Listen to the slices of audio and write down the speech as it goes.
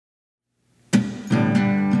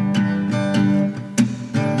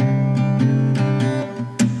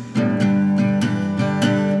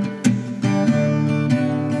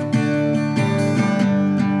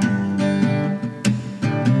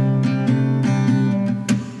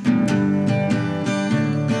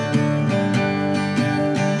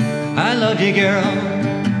love you, girl.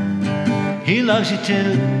 He loves you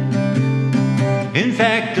too. In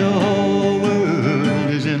fact, the whole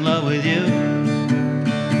world is in love with you.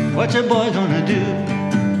 What's a boy gonna do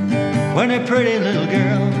when a pretty little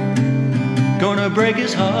girl gonna break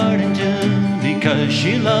his heart in two because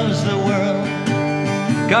she loves the world?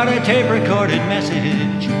 Got a tape-recorded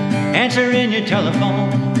message, answering your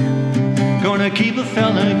telephone. Gonna keep a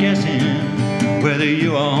fella guessing whether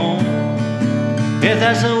you are home. If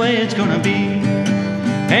that's the way it's gonna be,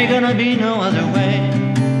 ain't gonna be no other way.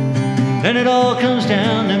 Then it all comes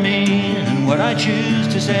down to me and what I choose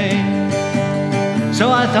to say.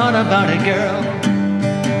 So I thought about it, girl.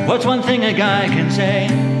 What's one thing a guy can say?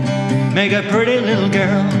 Make a pretty little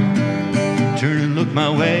girl turn and look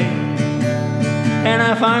my way. And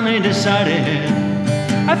I finally decided,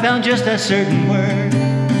 I found just that certain word.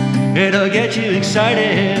 It'll get you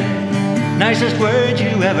excited, nicest word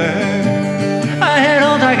you ever heard. I had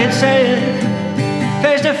hoped I could say it,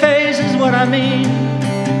 face to face is what I mean,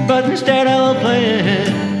 but instead I'll play it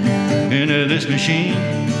into this machine.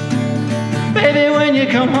 Baby, when you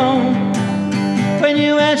come home, when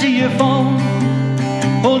you answer your phone,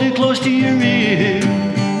 hold it close to your ear,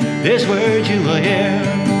 this word you will hear.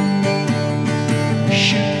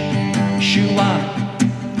 Shoo wop,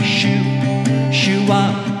 shoo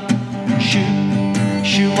wop,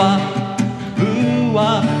 shoo wop, ooh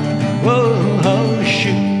wop, whoa ho,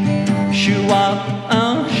 shoo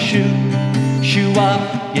wop, shoo wop,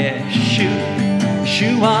 yeah,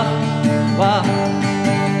 shoo wop, wop.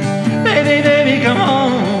 Baby, come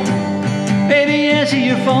on, baby, answer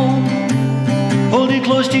your phone, hold it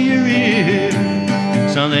close to your ear,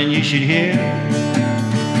 something you should hear.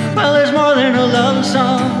 Well, it's more than a love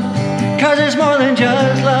song, 'cause it's more than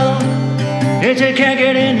just love. It's a can't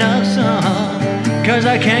get enough song, 'cause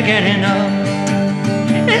I can't get enough.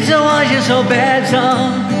 It's a want you so bad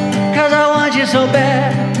song, 'cause I want you so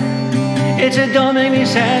bad. It's a don't make me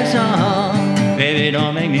sad song, baby,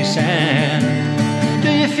 don't make me sad.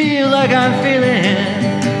 Do you feel like I'm feeling?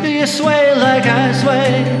 Do you sway like I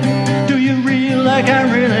sway? Do you reel like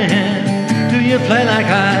I'm reeling? Do you play like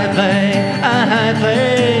I play? I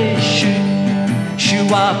play. Shoo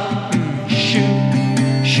wop,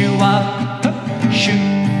 shoo wop,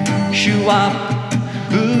 shoo wop,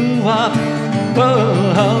 ooh wop,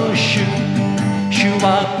 whoa ho, shoo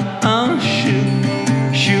wop,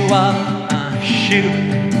 shoo wop,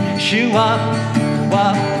 shoo wop,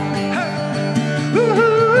 wop.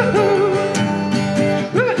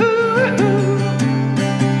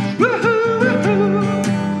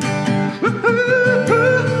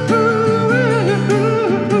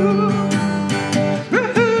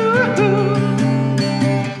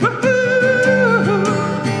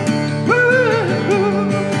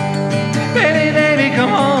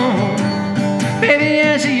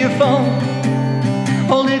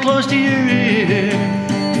 Hold it close to your ear,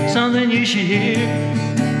 something you should hear.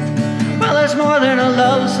 Well, it's more than a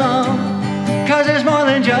love song, 'cause it's more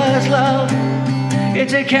than just love.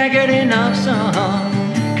 It's a can't get enough song,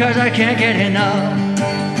 'cause I can't get enough.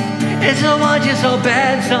 It's a want you so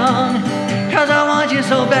bad song, 'cause I want you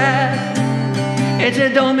so bad. It's a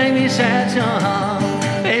don't make me sad song,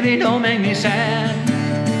 baby, don't make me sad.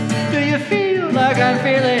 Do you feel like I'm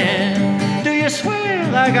feeling? Do you sway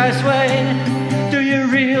like I sway? Do you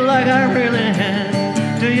reel like I'm reeling?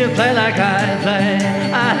 Do you play like I play?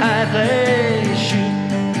 I play.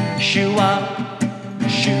 Shoo wop,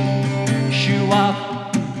 shoo wop,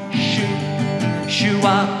 shoo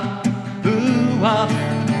wop, ooh wop,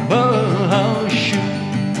 whoa ho,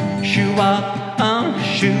 shoo wop,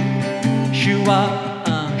 shoo wop,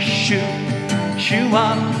 shoo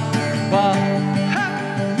wop, wop.